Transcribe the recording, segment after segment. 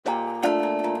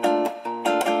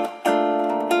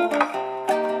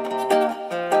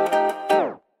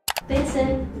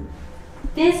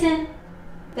Vincent.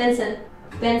 Vincent.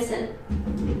 Vincent.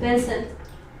 Vincent.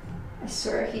 I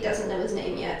swear he doesn't know his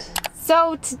name yet.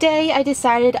 So today I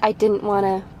decided I didn't want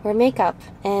to wear makeup,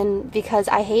 and because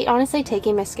I hate honestly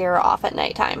taking mascara off at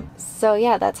nighttime. So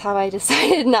yeah, that's how I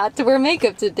decided not to wear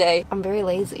makeup today. I'm very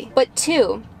lazy. But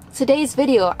today's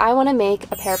video, I want to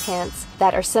make a pair of pants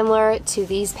that are similar to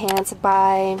these pants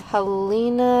by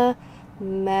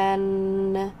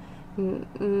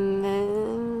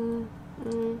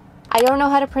I don't know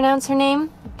how to pronounce her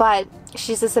name, but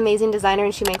she's this amazing designer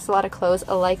and she makes a lot of clothes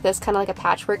like this, kind of like a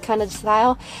patchwork kind of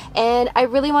style, and I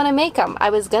really want to make them. I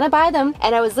was gonna buy them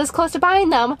and I was this close to buying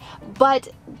them, but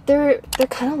they're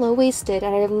kind of low-waisted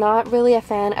and I'm not really a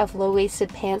fan of low-waisted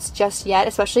pants just yet,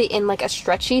 especially in like a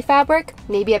stretchy fabric.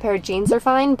 Maybe a pair of jeans are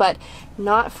fine, but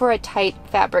not for a tight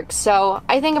fabric. So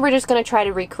I think we're just gonna try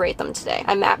to recreate them today.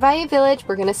 I'm at Value Village.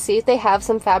 We're gonna see if they have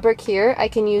some fabric here I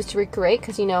can use to recreate,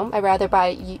 because you know I'd rather buy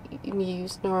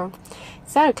used, or it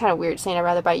sounded kind of weird saying I'd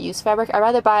rather buy used fabric. I'd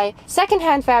rather buy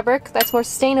secondhand fabric that's more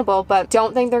sustainable, but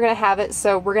don't think they're gonna have it,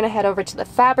 so we're gonna head over to the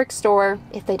fabric store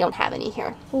if they don't have any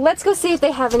here. Let's go see if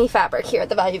they have any fabric here at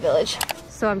the Value Village.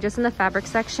 So I'm just in the fabric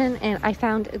section and I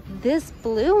found this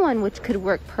blue one which could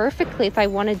work perfectly if I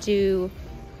want to do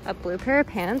a blue pair of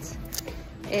pants.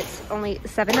 It's only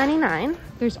 $7.99.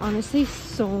 There's honestly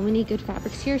so many good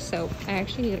fabrics here, so I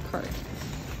actually need a cart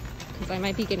because I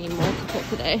might be getting multiple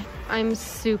today. I'm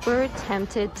super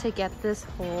tempted to get this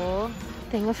whole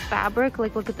thing of fabric.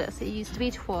 Like, look at this. It used to be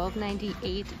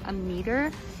 $12.98 a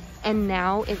meter and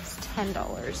now it's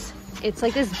 $10. It's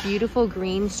like this beautiful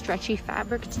green stretchy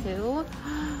fabric too.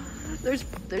 There's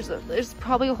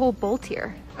probably a whole bolt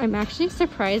here. I'm actually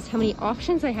surprised how many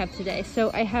options I have today. So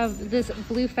I have this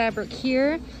blue fabric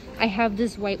here. I have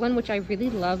this white one, which I really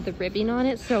love the ribbing on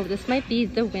it. So this might be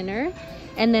the winner.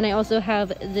 And then I also have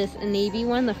this navy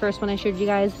one, the first one I showed you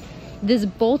guys. This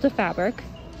bolt of fabric.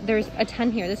 There's a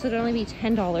ton here. This would only be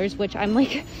 $10, which I'm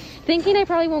like thinking I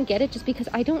probably won't get it just because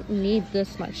I don't need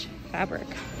this much fabric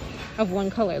of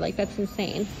one color. Like, that's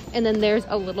insane. And then there's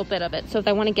a little bit of it, so if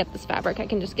I want to get this fabric I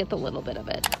can just get the little bit of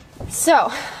it.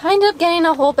 So I ended up getting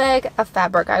a whole bag of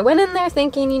fabric. I went in there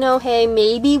thinking, you know, hey,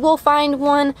 maybe we'll find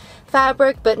one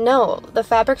fabric, but no, the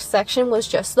fabric section was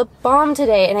just the bomb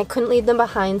today and I couldn't leave them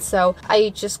behind, so I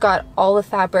just got all the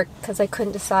fabric because I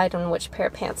couldn't decide on which pair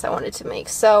of pants I wanted to make.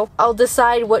 So I'll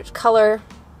decide what color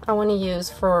I want to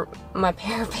use for my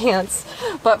pair of pants,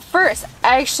 but first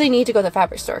I actually need to go to the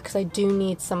fabric store because I do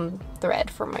need some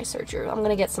thread for my serger. I'm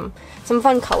gonna get some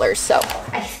fun colors. So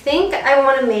I think I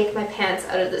want to make my pants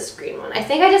out of this green one. I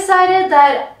think I decided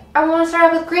that I want to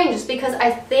start off with green just because I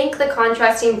think the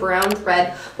contrasting brown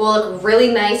thread will look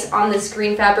really nice on this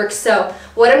green fabric. So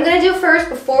what I'm gonna do first,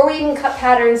 before we even cut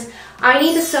patterns, I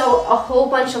need to sew a whole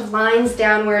bunch of lines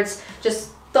downwards, just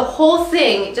the whole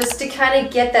thing, just to kind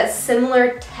of get that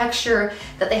similar texture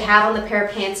that they have on the pair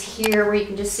of pants here, where you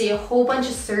can just see a whole bunch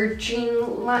of stitches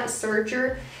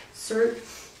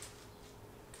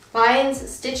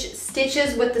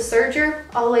with the serger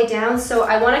all the way down. So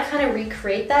I want to kind of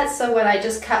recreate that, so when I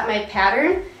just cut my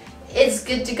pattern, it's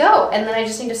good to go, and then I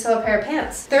just need to sew a pair of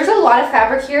pants. There's a lot of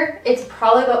fabric here. It's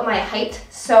probably about my height,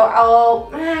 so I'll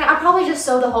probably just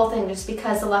sew the whole thing, just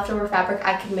because the leftover fabric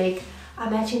I can make a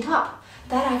matching top.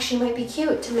 That actually might be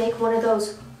cute to make one of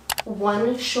those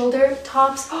one shoulder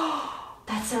tops. Oh,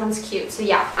 that sounds cute. So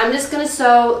yeah, I'm just gonna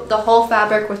sew the whole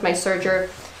fabric with my serger,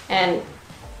 and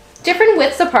different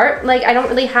widths apart. Like, I don't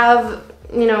really have,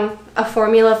 you know, a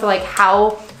formula for like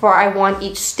how far I want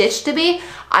each stitch to be.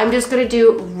 I'm just gonna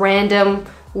do random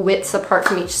widths apart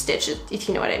from each stitch, if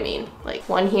you know what I mean. Like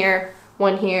one here,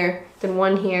 then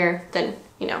one here, then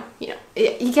you know.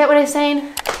 You get what I'm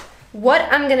saying? What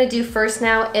I'm gonna do first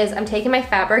now is I'm taking my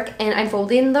fabric and I'm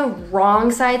folding the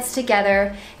wrong sides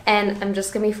together, and I'm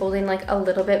just gonna be folding like a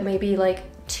little bit, maybe like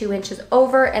 2 inches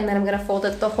over, and then I'm gonna fold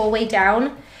it the whole way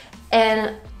down,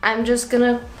 and I'm just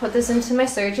gonna put this into my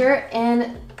serger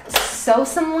and sew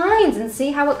some lines and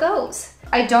see how it goes.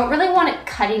 I don't really want it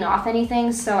cutting off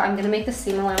anything, so I'm gonna make the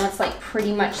seam allowance like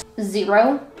pretty much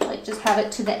 0. Like, just have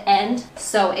it to the end,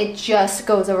 so it just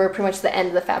goes over pretty much the end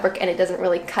of the fabric and it doesn't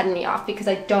really cut any off, because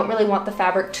I don't really want the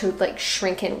fabric to like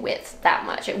shrink in width that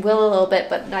much. It will a little bit,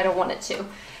 but I don't want it to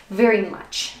very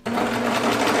much.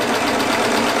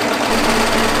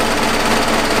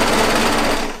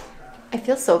 I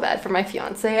feel so bad for my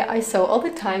fiance. I sew all the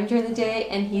time during the day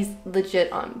and he's legit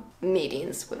on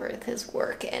meetings with his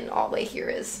work, and all I hear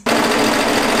is this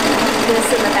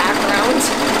in the background.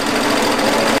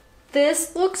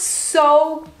 This looks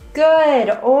so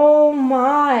good. Oh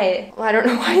my. Well, I don't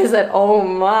know why I said oh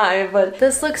my, but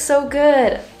this looks so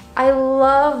good. I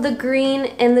love the green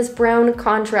and this brown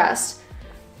contrast.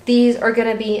 These are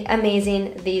gonna be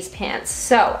amazing, these pants.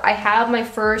 So I have my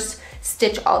first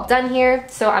stitch all done here.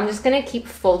 So I'm just gonna keep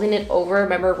folding it over,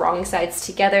 remember, wrong sides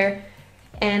together.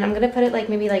 And I'm gonna put it like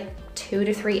maybe like 2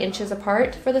 to 3 inches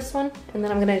apart for this one. And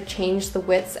then I'm gonna change the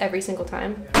widths every single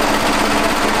time.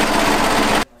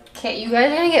 Okay, you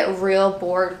guys are gonna get real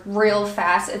bored real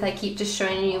fast if I keep just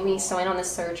showing you me sewing on the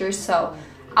serger. So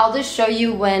I'll just show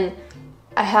you when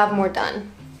I have more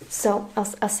done. So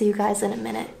I'll see you guys in a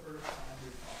minute.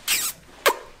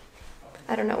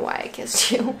 I don't know why I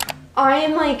kissed you. I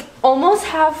am like almost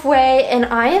halfway and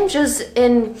I am just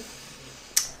I'm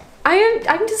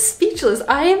just speechless.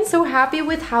 I am so happy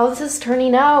with how this is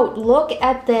turning out. Look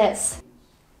at this.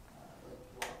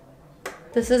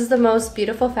 This is the most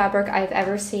beautiful fabric I've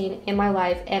ever seen in my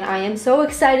life, and I am so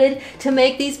excited to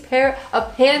make these pair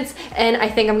of pants. And I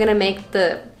think I'm gonna make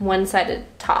the one-sided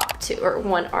top too, or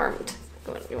one-armed,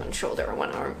 one shoulder or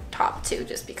one arm top too,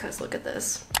 just because look at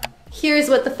this. Here's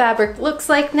what the fabric looks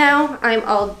like now. I'm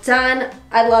all done.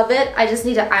 I love it. I just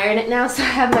need to iron it now. So I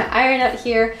have my iron out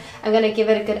here. I'm gonna give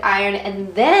it a good iron,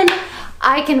 and then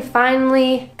I can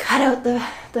finally cut out the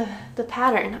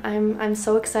pattern. I'm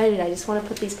so excited. I just want to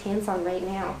put these pants on right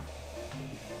now.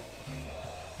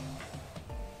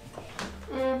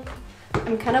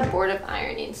 I'm kind of bored of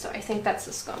ironing, so I think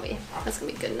that's gonna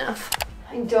be good enough.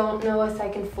 I don't know if I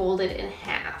can fold it in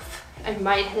half. I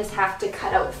might just have to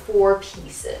cut out 4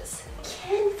 pieces.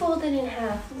 Can fold it in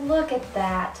half. Look at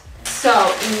that. So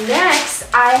next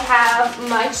I have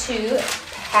my 2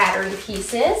 pattern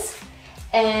pieces.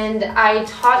 And I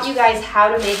taught you guys how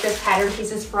to make those pattern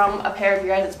pieces from a pair of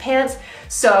your guys' pants.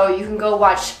 So you can go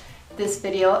watch this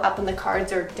video up in the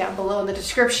cards or down below in the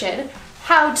description,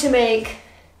 how to make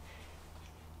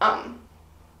a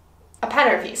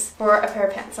pattern piece for a pair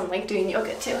of pants. I'm like doing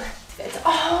yoga too.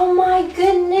 Oh my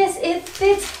goodness, it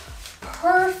fits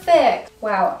perfect.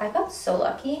 Wow, I got so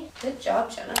lucky. Good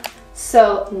job, Jenna.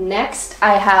 So next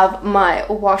I have my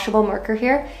washable marker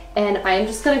here, and I'm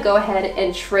just gonna go ahead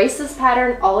and trace this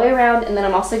pattern all the way around, and then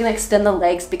I'm also gonna extend the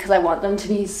legs because I want them to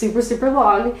be super, super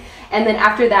long. And then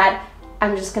after that,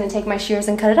 I'm just gonna take my shears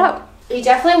and cut it out. You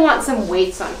definitely want some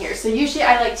weights on here. So usually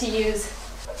I like to use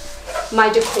my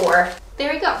decor.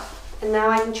 There we go. And now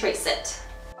I can trace it.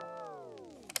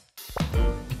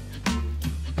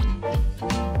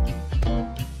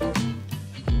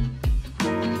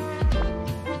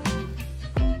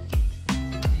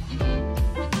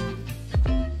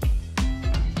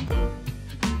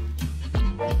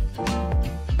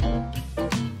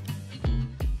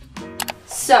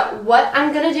 So what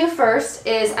I'm gonna do first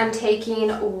is I'm taking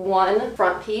 1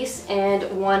 front piece and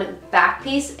 1 back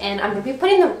piece, and I'm gonna be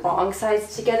putting the wrong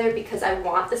sides together because I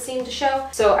want the seam to show.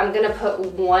 So I'm gonna put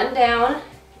 1 down,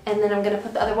 and then I'm gonna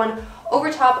put the other one over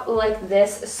top like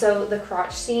this, so the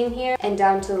crotch seam here and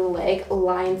down to the leg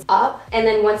lines up. And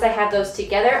then once I have those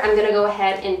together, I'm gonna go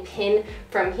ahead and pin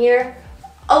from here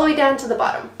all the way down to the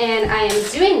bottom. And I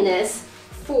am doing this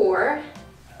for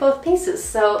both pieces,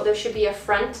 so there should be a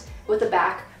front with a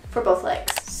back for both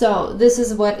legs. So this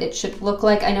is what it should look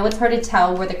like. I know it's hard to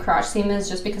tell where the crotch seam is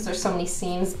just because there's so many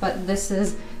seams, but this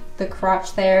is the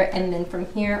crotch there, and then from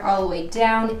here all the way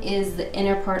down is the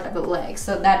inner part of the leg.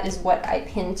 So that is what I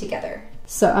pinned together.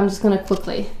 So I'm just gonna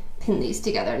quickly pin these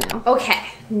together now. Okay,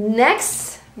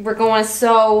 next we're going to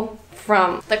sew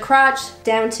from the crotch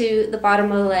down to the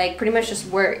bottom of the leg, pretty much just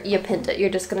where you pinned it.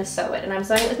 You're just gonna sew it. And I'm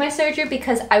sewing it with my serger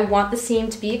because I want the seam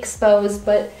to be exposed,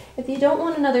 but if you don't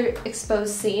want another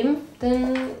exposed seam,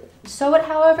 then sew it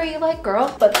however you like,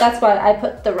 girl. But that's why I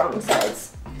put the wrong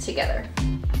sides together.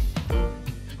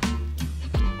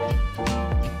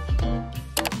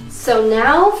 So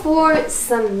now for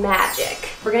some magic.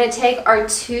 We're gonna take our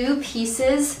 2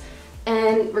 pieces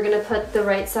and we're gonna put the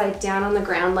right side down on the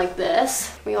ground like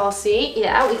this. We all see?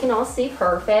 Yeah, we can all see,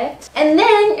 perfect. And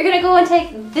then you're gonna go and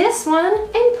take this one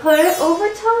and put it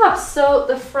over top. So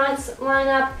the fronts line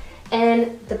up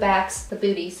and the backs, the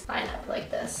booties, line up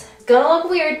like this. It's gonna look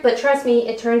weird, but trust me,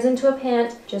 it turns into a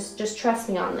pant. Just trust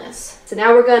me on this. So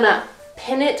now we're gonna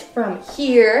pin it from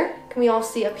here. Can we all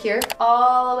see up here?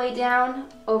 All the way down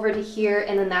over to here,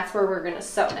 and then that's where we're gonna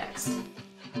sew next.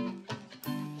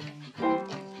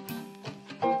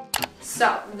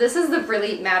 So this is the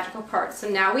really magical part. So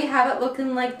now we have it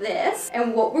looking like this.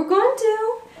 And what we're going to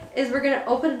do is we're going to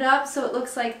open it up so it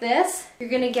looks like this. You're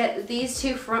going to get these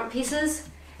 2 front pieces,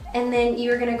 and then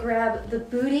you're going to grab the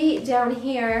booty down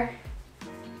here.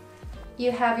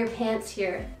 You have your pants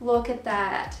here. Look at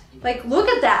that. Like, look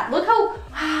at that. Look how,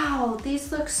 wow,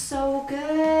 these look so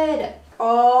good.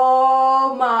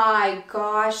 Oh my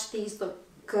gosh, these look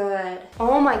good.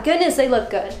 Oh my goodness, they look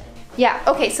good. Yeah,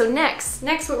 okay, so next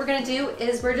what we're gonna do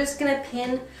is we're just gonna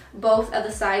pin both of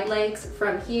the side legs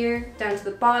from here down to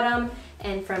the bottom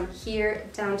and from here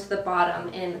down to the bottom,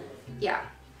 and yeah,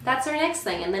 that's our next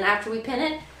thing. And then after we pin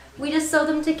it, we just sew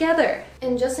them together.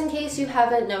 And just in case you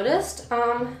haven't noticed,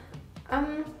 I'm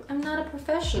not a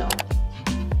professional.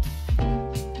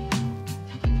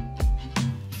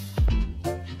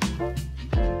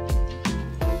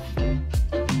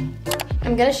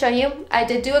 I'm gonna show you, I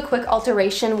did do a quick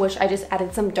alteration, which I just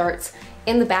added some darts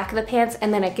in the back of the pants,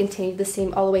 and then I continued the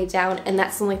seam all the way down, and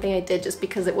that's the only thing I did just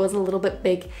because it was a little bit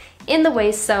big in the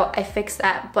waist, so I fixed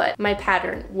that, but my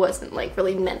pattern wasn't like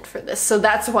really meant for this, so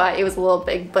that's why it was a little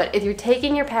big. But if you're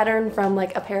taking your pattern from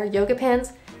like a pair of yoga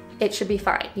pants, it should be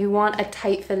fine. You want a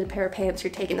tight fitted pair of pants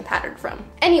you're taking the pattern from.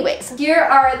 Anyways, here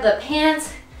are the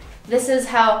pants. This is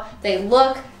how they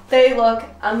look. They look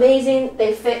amazing,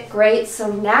 they fit great. So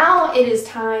now it is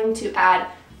time to add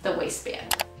the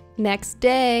waistband. Next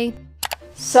day.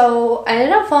 So I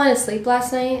ended up falling asleep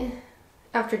last night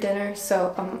after dinner,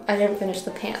 so I didn't finish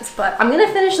the pants, but I'm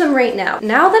gonna finish them right now.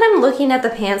 Now that I'm looking at the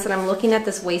pants and I'm looking at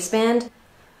this waistband,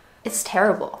 it's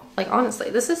terrible. Like honestly,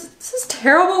 this is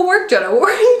terrible work, Jenna. What were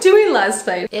you doing last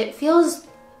night? It feels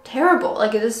terrible.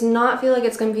 Like it does not feel like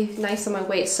it's gonna be nice on my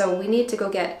waist, so we need to go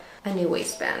get a new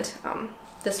waistband.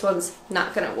 This one's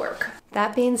not gonna work.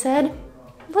 That being said,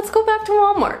 let's go back to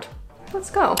Walmart. Let's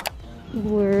go.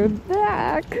 We're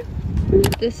back.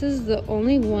 This is the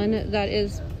only one that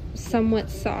is somewhat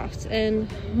soft, and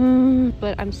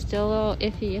but I'm still a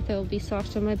little iffy if it'll be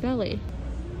soft on my belly.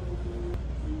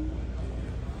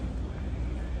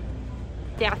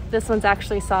 Yeah, this one's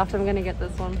actually soft. I'm gonna get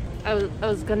this one. I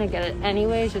was gonna get it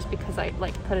anyways just because I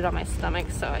like put it on my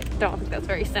stomach, so I don't think that's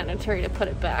very sanitary to put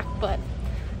it back, but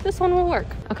this one will work.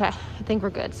 Okay, I think we're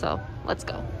good, so let's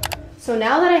go. So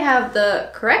now that I have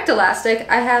the correct elastic,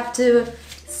 I have to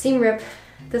seam rip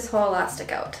this whole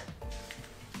elastic out.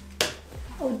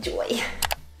 Oh joy.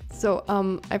 So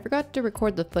I forgot to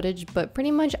record the footage, but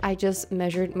pretty much I just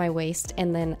measured my waist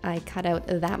and then I cut out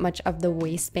that much of the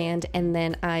waistband, and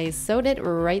then I sewed it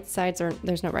right sides, or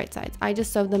there's no right sides. I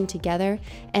just sewed them together,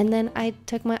 and then I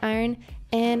took my iron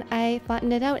and I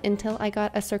flattened it out until I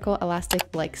got a circle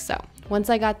elastic like so. Once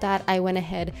I got that, I went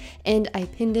ahead and I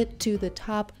pinned it to the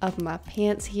top of my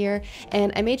pants here,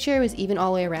 and I made sure it was even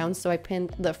all the way around, so I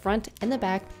pinned the front and the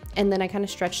back, and then I kind of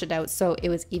stretched it out so it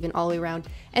was even all the way around,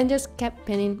 and just kept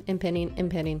pinning and pinning and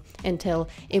pinning until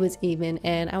it was even,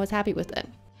 and I was happy with it.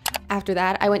 After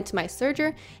that, I went to my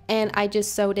serger and I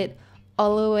just sewed it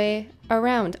all the way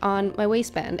around on my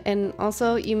waistband. And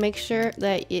also you make sure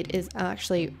that it is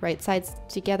actually right sides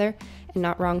together and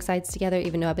not wrong sides together,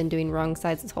 even though I've been doing wrong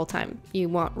sides this whole time. You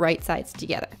want right sides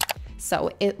together. So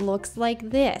it looks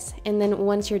like this. And then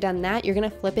once you're done that, you're gonna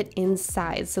flip it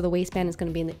inside. So the waistband is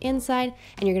gonna be in the inside,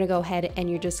 and you're gonna go ahead and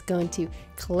you're just going to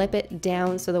clip it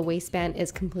down so the waistband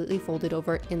is completely folded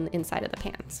over in the inside of the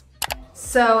pants.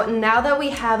 So now that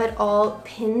we have it all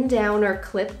pinned down or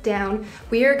clipped down,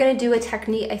 we are gonna do a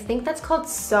technique, I think that's called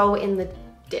sew in the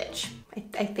ditch.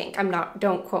 I think,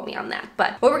 don't quote me on that.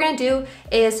 But what we're gonna do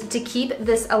is to keep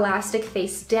this elastic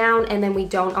face down, and then we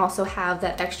don't also have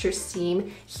that extra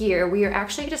seam here, we are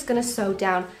actually just gonna sew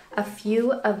down a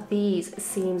few of these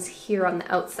seams here on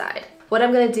the outside. What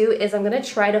I'm gonna do is I'm gonna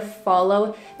try to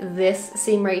follow this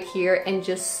seam right here and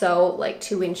just sew like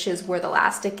 2 inches where the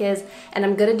elastic is. And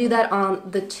I'm gonna do that on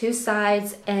the 2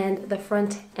 sides and the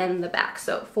front and the back,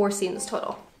 so 4 seams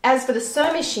total. As for the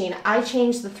sewing machine, I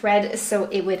changed the thread so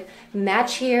it would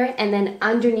match here, and then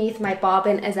underneath my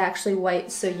bobbin is actually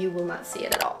white, so you will not see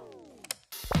it at all.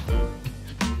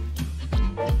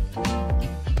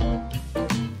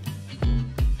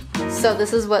 So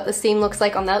this is what the seam looks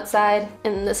like on the outside,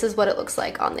 and this is what it looks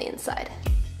like on the inside.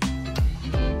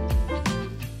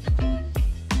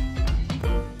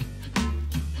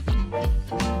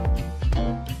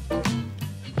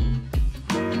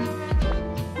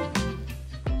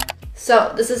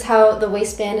 So this is how the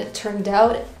waistband turned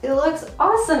out. It looks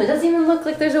awesome. It doesn't even look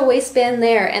like there's a waistband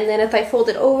there. And then if I fold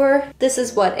it over, this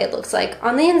is what it looks like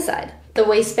on the inside. The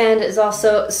waistband is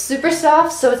also super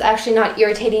soft, so it's actually not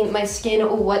irritating my skin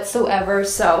whatsoever.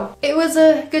 So it was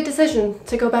a good decision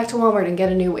to go back to Walmart and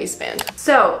get a new waistband.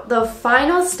 So the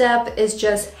final step is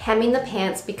just hemming the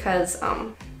pants because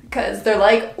they're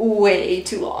like way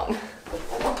too long.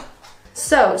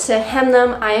 So to hem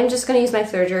them, I am just gonna use my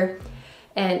serger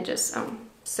and just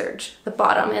serge the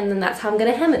bottom, and then that's how I'm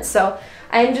gonna hem it. So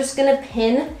I'm just gonna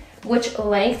pin which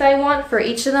length I want for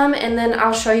each of them, and then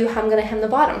I'll show you how I'm gonna hem the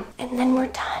bottom. And then we're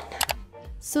done.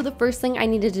 So the first thing I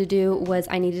needed to do was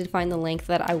I needed to find the length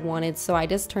that I wanted, so I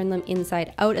just turned them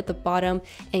inside out at the bottom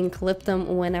and clipped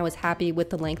them when I was happy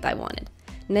with the length I wanted.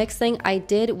 Next thing I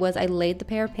did was I laid the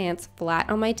pair of pants flat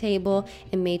on my table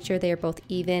and made sure they are both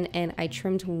even, and I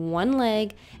trimmed one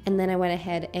leg and then I went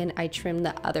ahead and I trimmed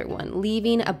the other one,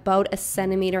 leaving about a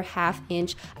centimeter, ½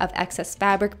 inch of excess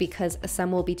fabric because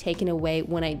some will be taken away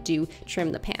when I do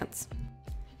trim the pants.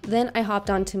 Then I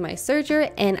hopped onto my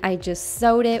serger and I just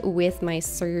sewed it with my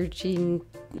serging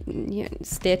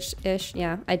stitch-ish.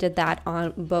 Yeah, I did that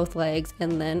on both legs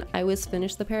and then I was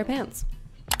finished the pair of pants.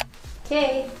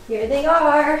 Okay, here they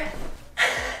are.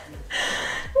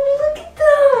 Look at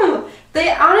them.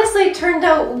 They honestly turned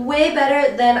out way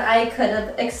better than I could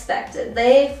have expected.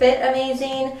 They fit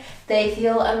amazing, they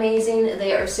feel amazing,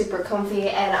 they are super comfy,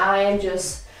 and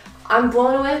I'm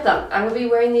blown away with them. I'm gonna be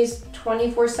wearing these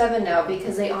 24/7 now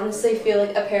because they honestly feel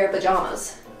like a pair of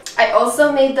pajamas. I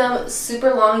also made them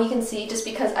super long, you can see, just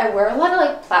because I wear a lot of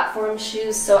like platform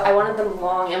shoes, so I wanted them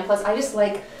long, and plus I just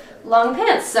like long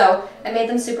pants, so I made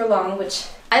them super long, which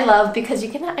I love because I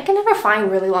can never find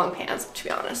really long pants, to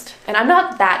be honest. And I'm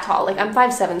not that tall, like I'm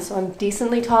 5'7", so I'm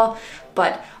decently tall,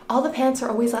 but all the pants are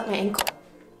always at my ankle.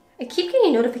 I keep getting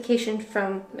a notification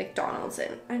from McDonald's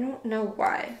and I don't know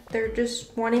why. They're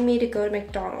just wanting me to go to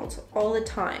McDonald's all the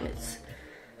time. It's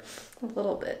a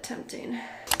little bit tempting.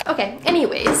 Okay,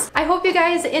 anyways, I hope you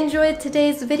guys enjoyed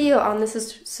today's video on this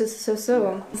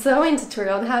sewing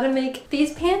tutorial on how to make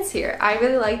these pants here. I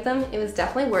really like them. It was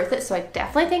definitely worth it, so I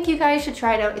definitely think you guys should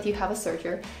try it out if you have a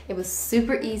serger. It was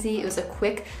super easy. It was a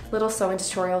quick little sewing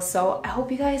tutorial, so I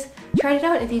hope you guys tried it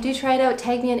out. If you do try it out,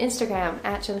 tag me on Instagram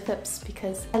 @JennaPhipps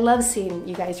because I love seeing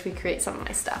you guys recreate some of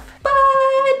my stuff. But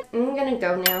I'm gonna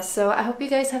go now, so I hope you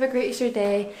guys have a great Easter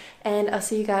day, and I'll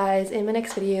see you guys in my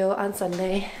next video on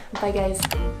Sunday. Bye guys.